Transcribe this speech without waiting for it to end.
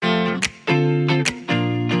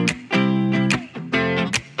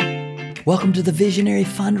Welcome to the Visionary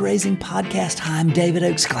Fundraising Podcast. I'm David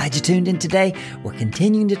Oakes. Glad you tuned in today. We're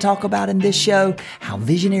continuing to talk about in this show how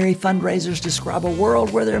visionary fundraisers describe a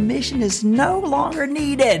world where their mission is no longer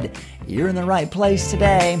needed. You're in the right place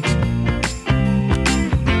today.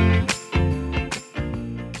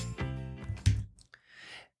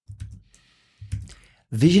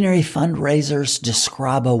 Visionary fundraisers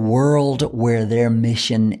describe a world where their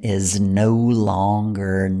mission is no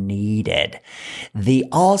longer needed. The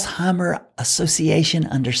Alzheimer's Association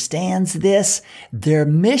understands this. Their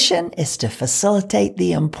mission is to facilitate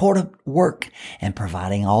the important work in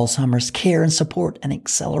providing Alzheimer's care and support and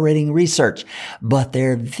accelerating research. But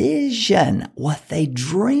their vision, what they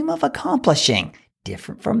dream of accomplishing,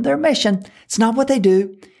 different from their mission. It's not what they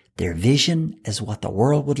do. Their vision is what the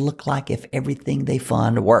world would look like if everything they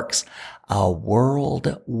fund works. A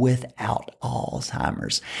world without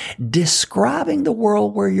Alzheimer's. Describing the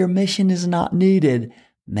world where your mission is not needed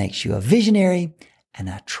makes you a visionary and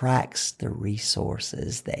attracts the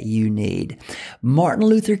resources that you need. Martin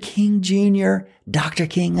Luther King Jr., Dr.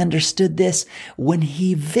 King understood this when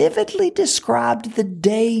he vividly described the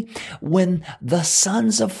day when the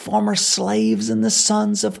sons of former slaves and the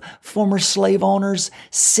sons of former slave owners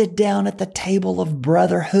sit down at the table of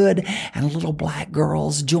brotherhood, and little black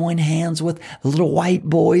girls join hands with little white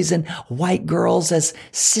boys and white girls as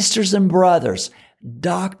sisters and brothers.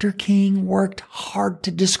 Dr. King worked hard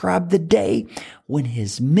to describe the day when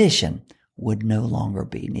his mission would no longer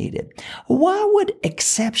be needed. Why would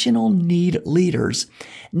exceptional leaders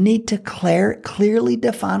need to clearly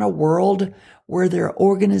define a world where their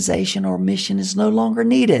organization or mission is no longer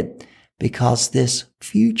needed? Because this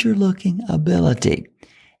future-looking ability,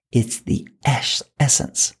 it's the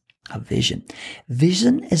essence of vision.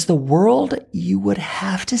 Vision is the world you would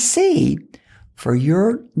have to see for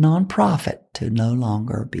your nonprofit to no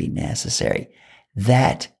longer be necessary.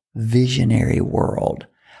 That visionary world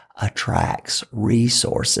attracts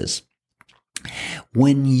resources.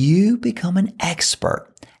 When you become an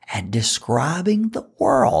expert at describing the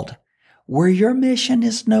world where your mission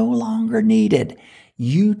is no longer needed,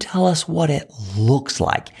 you tell us what it looks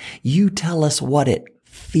like. You tell us what it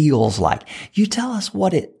feels like. You tell us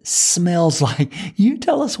what it smells like. You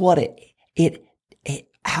tell us what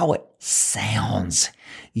how it sounds.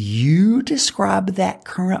 You describe that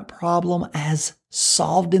current problem as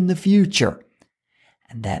solved in the future.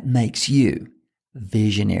 And that makes you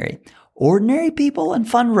visionary. Ordinary people and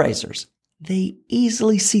fundraisers, they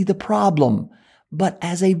easily see the problem. But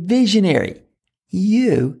as a visionary,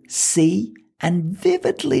 you see and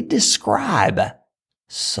vividly describe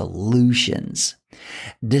solutions.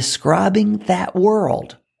 Describing that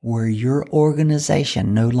world where your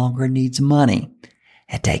organization no longer needs money.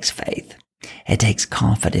 It takes faith, it takes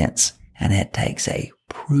confidence, and it takes a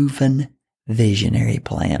proven visionary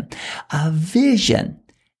plan. A vision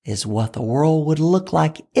is what the world would look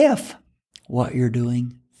like if what you're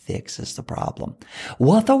doing fixes the problem.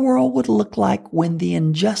 What the world would look like when the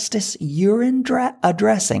injustice you're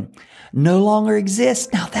addressing no longer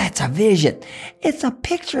exists. Now that's a vision. It's a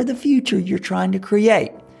picture of the future you're trying to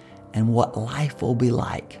create and what life will be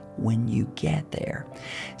like when you get there.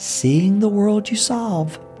 Seeing the world you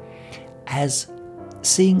solve as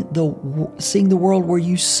seeing the world where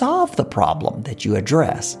you solve the problem that you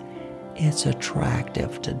address, it's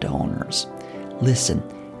attractive to donors. Listen,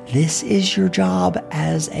 this is your job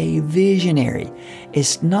as a visionary.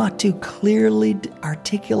 It's not to clearly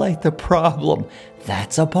articulate the problem.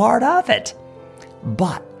 That's a part of it.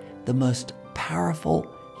 But the most powerful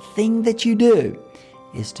thing that you do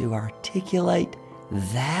is to articulate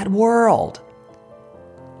that world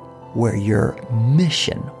where your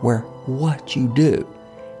mission, where what you do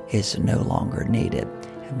is no longer needed.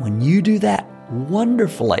 And when you do that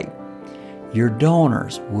wonderfully, your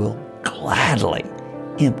donors will gladly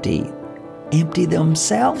empty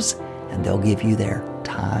themselves, and they'll give you their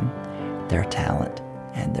time, their talent,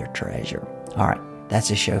 and their treasure. All right,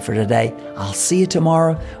 that's a show for today. I'll see you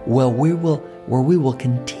tomorrow where we will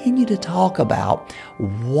continue to talk about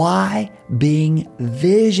why being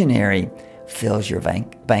visionary fills your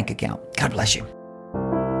bank account. God bless you.